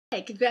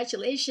Hey,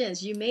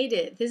 congratulations, you made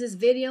it. This is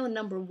video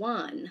number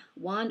one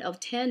of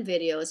 10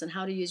 videos on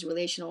how to use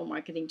relational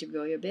marketing to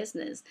grow your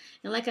business.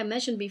 And like I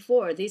mentioned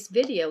before, this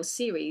video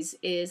series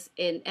is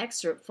an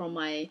excerpt from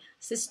my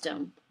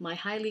system, my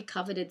highly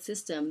coveted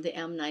system, the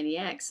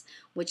M90X,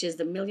 which is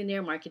the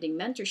Millionaire Marketing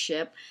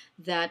Mentorship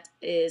that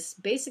is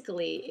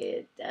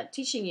basically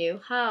teaching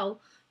you how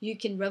you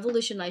can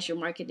revolutionize your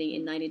marketing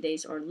in 90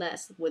 days or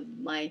less with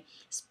my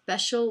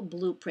special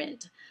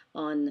blueprint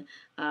on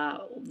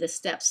the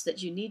steps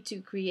that you need to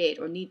create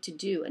or need to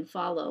do and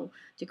follow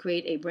to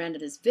create a brand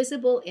that is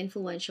visible,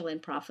 influential,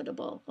 and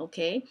profitable.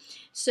 Okay,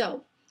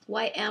 so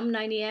why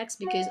M90X?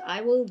 Because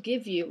I will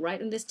give you right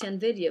in this 10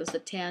 videos the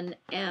 10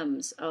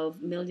 M's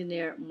of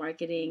millionaire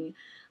marketing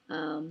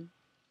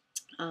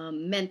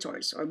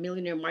mentors or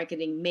millionaire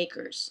marketing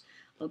makers.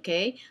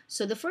 Okay,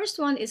 so the first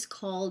one is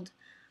called,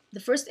 the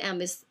first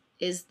M is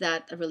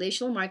that a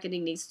relational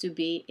marketing needs to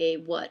be a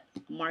what?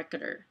 A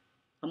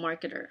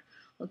marketer.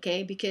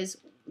 Okay, because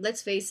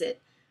let's face it,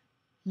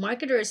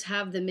 marketers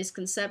have the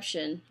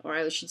misconception, or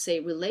I should say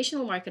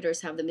relational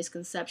marketers have the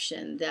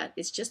misconception that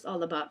it's just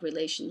all about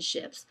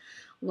relationships.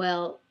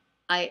 Well,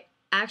 I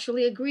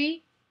actually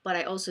agree, but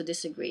I also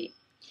disagree.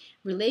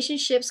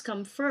 Relationships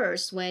come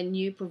first when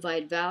you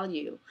provide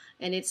value,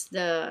 and it's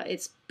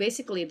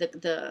basically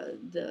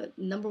the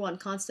number one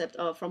concept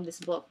from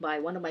this book by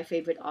one of my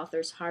favorite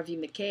authors, Harvey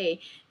Mackay,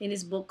 in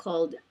his book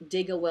called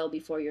Dig a Well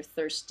Before You're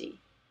Thirsty.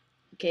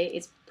 Okay,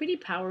 it's pretty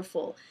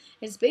powerful.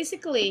 It's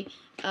basically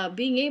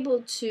being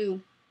able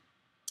to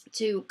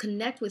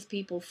connect with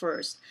people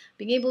first,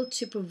 being able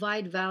to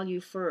provide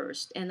value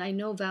first. And I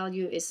know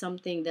value is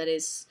something that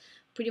is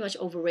pretty much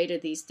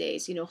overrated these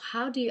days. You know,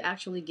 how do you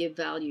actually give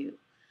value?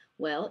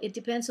 Well, it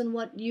depends on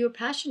what you're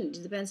passionate.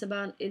 It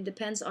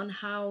depends on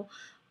how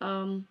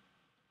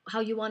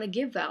you want to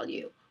give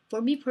value.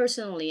 For me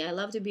personally, I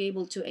love to be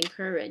able to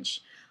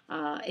encourage,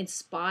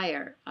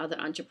 inspire other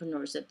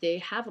entrepreneurs that they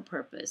have a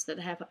purpose, that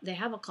they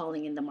have a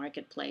calling in the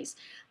marketplace,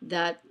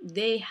 that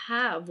they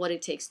have what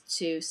it takes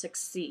to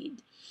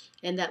succeed,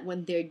 and that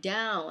when they're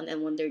down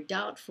and when they're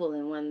doubtful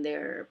and when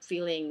they're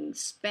feeling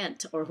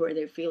spent or where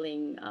they're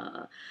feeling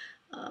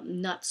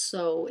not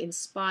so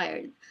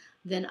inspired,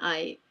 then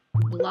I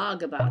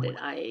blog about it.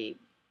 I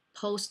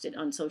post it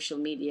on social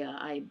media.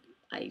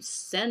 I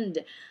send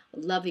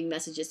loving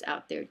messages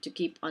out there to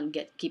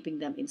keeping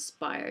them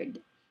inspired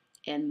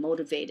and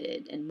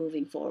motivated and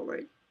moving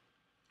forward.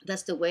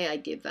 That's the way I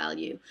give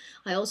value.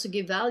 I also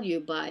give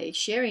value by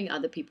sharing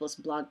other people's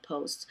blog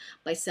posts,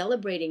 by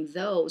celebrating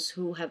those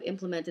who have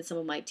implemented some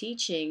of my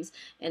teachings,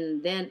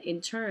 and then in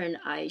turn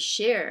I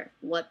share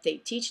what they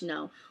teach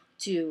now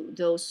to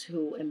those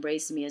who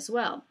embrace me as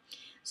well.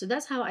 So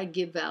that's how I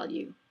give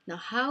value. Now,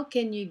 how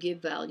can you give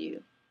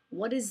value?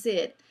 What is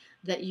it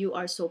that you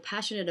are so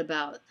passionate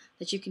about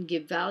that you can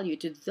give value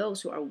to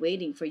those who are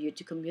waiting for you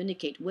to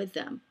communicate with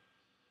them?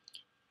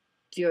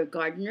 If you're a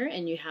gardener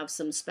and you have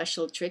some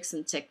special tricks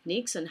and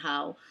techniques on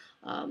how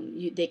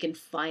they can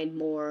find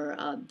more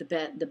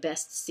the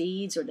best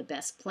seeds or the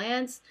best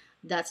plants,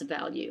 that's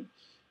value.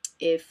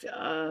 If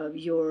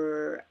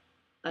you're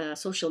a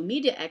social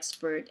media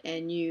expert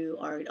and you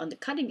are on the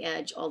cutting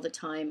edge all the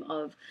time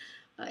of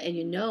and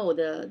you know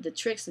the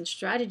tricks and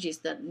strategies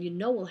that you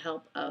know will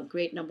help a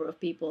great number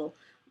of people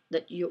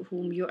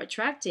whom you're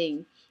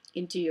attracting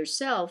into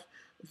yourself,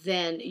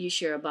 then you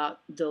share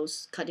about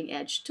those cutting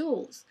edge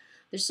tools.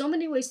 There's so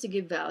many ways to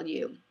give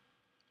value,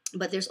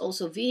 but there's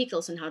also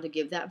vehicles on how to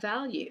give that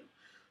value.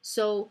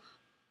 So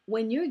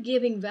when you're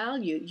giving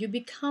value, you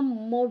become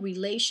more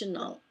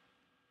relational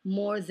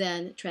more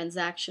than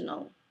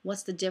transactional.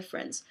 What's the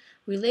difference?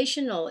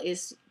 Relational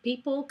is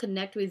people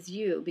connect with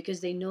you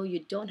because they know you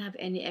don't have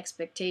any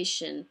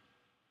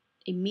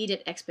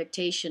immediate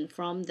expectation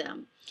from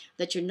them.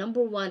 That your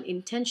number one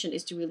intention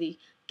is to really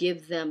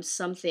give them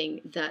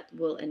something that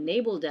will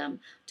enable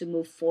them to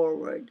move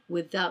forward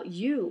without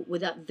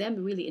them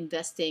really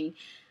investing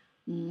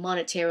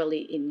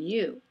monetarily in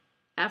you.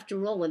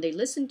 After all, when they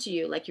listen to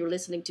you like you're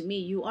listening to me,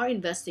 you are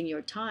investing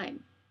your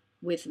time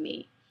with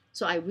me.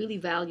 So I really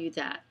value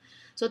that.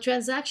 So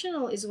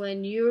transactional is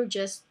when you're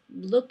just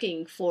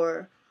looking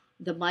for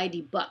the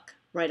mighty buck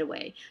right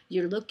away.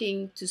 You're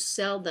looking to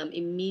sell them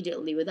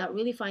immediately without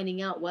really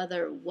finding out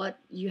whether what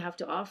you have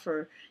to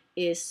offer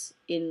is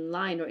in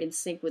line or in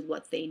sync with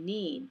what they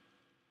need.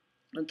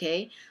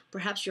 Okay,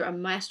 perhaps you're a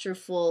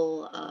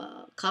masterful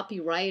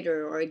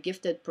copywriter or a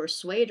gifted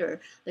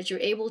persuader that you're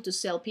able to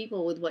sell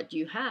people with what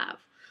you have.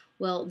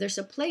 Well, there's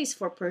a place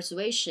for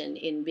persuasion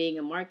in being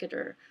a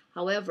marketer.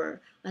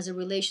 However, as a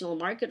relational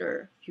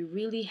marketer, you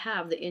really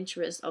have the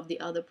interest of the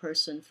other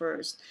person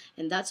first.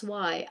 And that's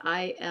why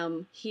I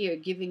am here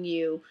giving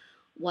you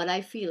what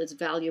I feel is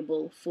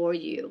valuable for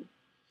you.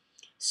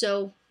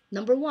 So,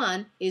 number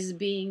one is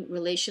being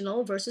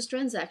relational versus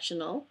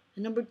transactional.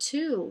 And number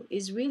two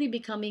is really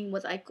becoming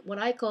what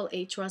I call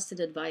a trusted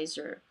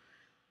advisor.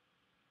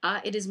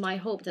 It is my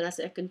hope that as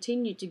I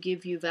continue to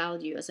give you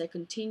value, as I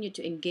continue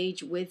to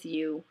engage with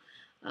you,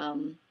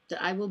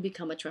 that I will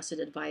become a trusted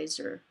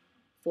advisor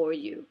for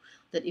you,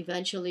 that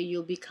eventually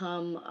you'll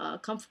become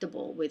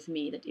comfortable with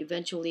me, that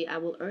eventually I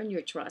will earn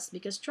your trust,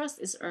 because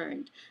trust is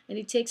earned and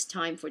it takes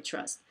time for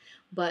trust.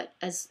 But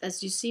as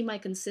you see my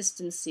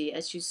consistency,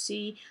 as you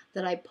see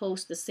that I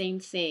post the same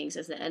things,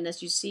 and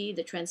as you see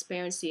the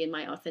transparency and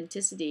my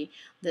authenticity,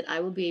 that I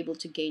will be able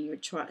to gain your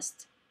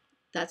trust.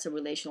 That's a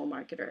relational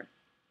marketer.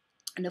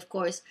 And of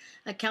course,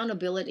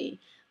 accountability.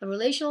 A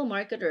relational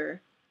marketer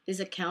is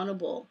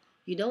accountable.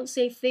 You don't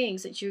say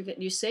things that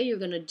you say you're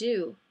going to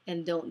do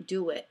and don't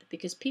do it,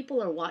 because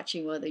people are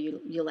watching whether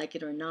you like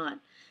it or not.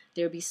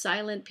 There'll be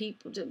silent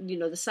people,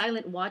 the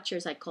silent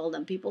watchers, I call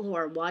them, people who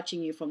are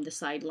watching you from the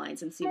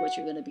sidelines and see what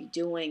you're going to be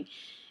doing.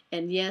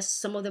 And yes,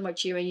 some of them are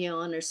cheering you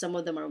on, or some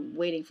of them are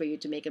waiting for you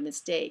to make a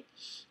mistake.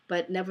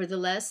 But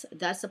nevertheless,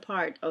 that's a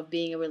part of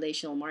being a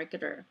relational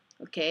marketer.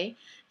 Okay?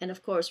 And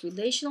of course,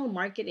 relational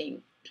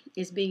marketing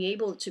is being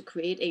able to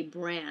create a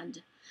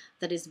brand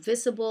that is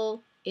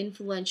visible,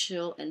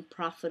 influential, and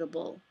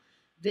profitable.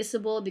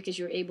 Visible because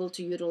you're able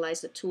to utilize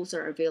the tools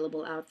that are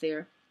available out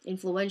there.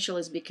 Influential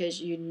is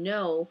because you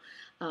know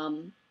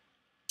um,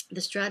 the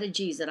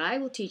strategies that I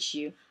will teach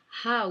you,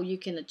 how you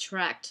can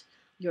attract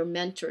your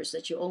mentors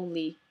that you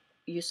only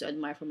used to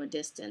admire from a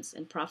distance.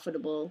 And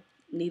profitable,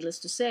 needless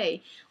to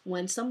say,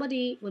 when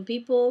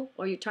people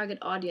or your target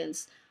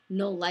audience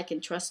know, like,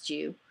 and trust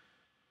you,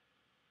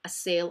 a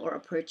sale or a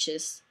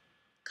purchase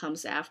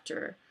comes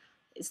after.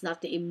 It's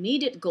not the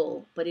immediate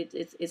goal, but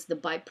it's the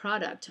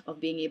byproduct of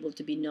being able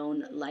to be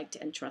known, liked,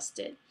 and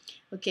trusted.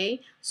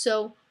 Okay,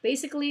 so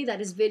basically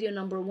that is video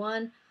number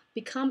one.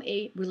 Become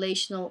a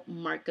relational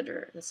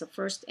marketer. That's the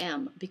first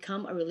M.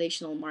 Become a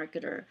relational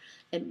marketer.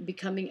 And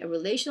becoming a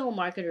relational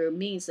marketer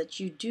means that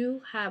you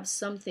do have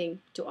something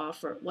to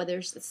offer, whether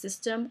it's a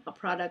system, a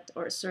product,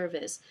 or a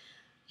service.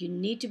 You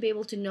need to be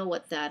able to know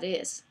what that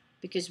is,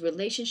 because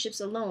relationships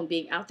alone,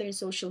 being out there in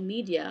social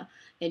media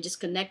and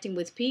just connecting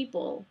with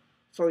people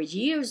for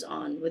years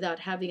on without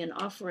having an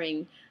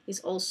offering, is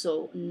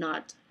also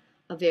not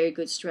a very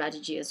good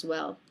strategy as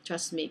well.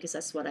 Trust me, because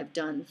that's what I've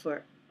done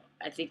for,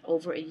 I think,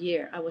 over a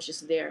year. I was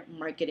just there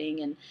marketing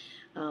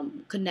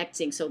and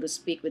connecting, so to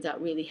speak, without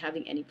really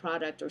having any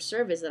product or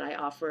service that I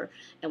offer.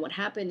 And what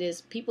happened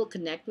is people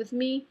connect with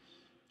me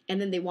and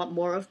then they want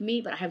more of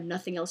me, but I have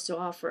nothing else to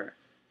offer.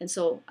 And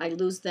so I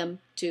lose them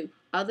to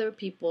other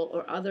people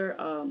or other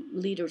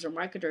leaders or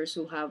marketers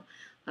who have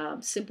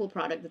simple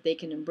product that they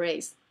can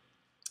embrace.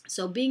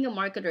 So being a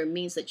marketer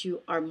means that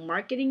you are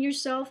marketing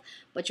yourself,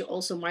 but you're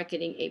also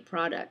marketing a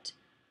product.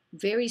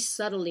 Very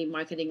subtly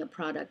marketing a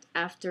product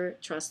after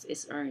trust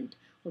is earned.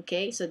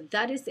 Okay, so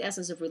that is the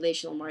essence of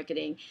relational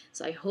marketing.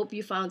 So I hope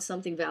you found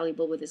something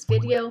valuable with this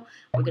video.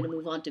 We're going to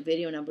move on to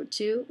video number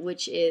two,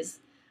 which is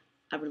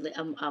a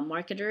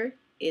marketer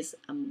is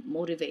a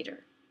motivator.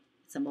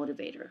 It's a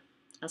motivator.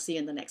 I'll see you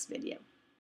in the next video.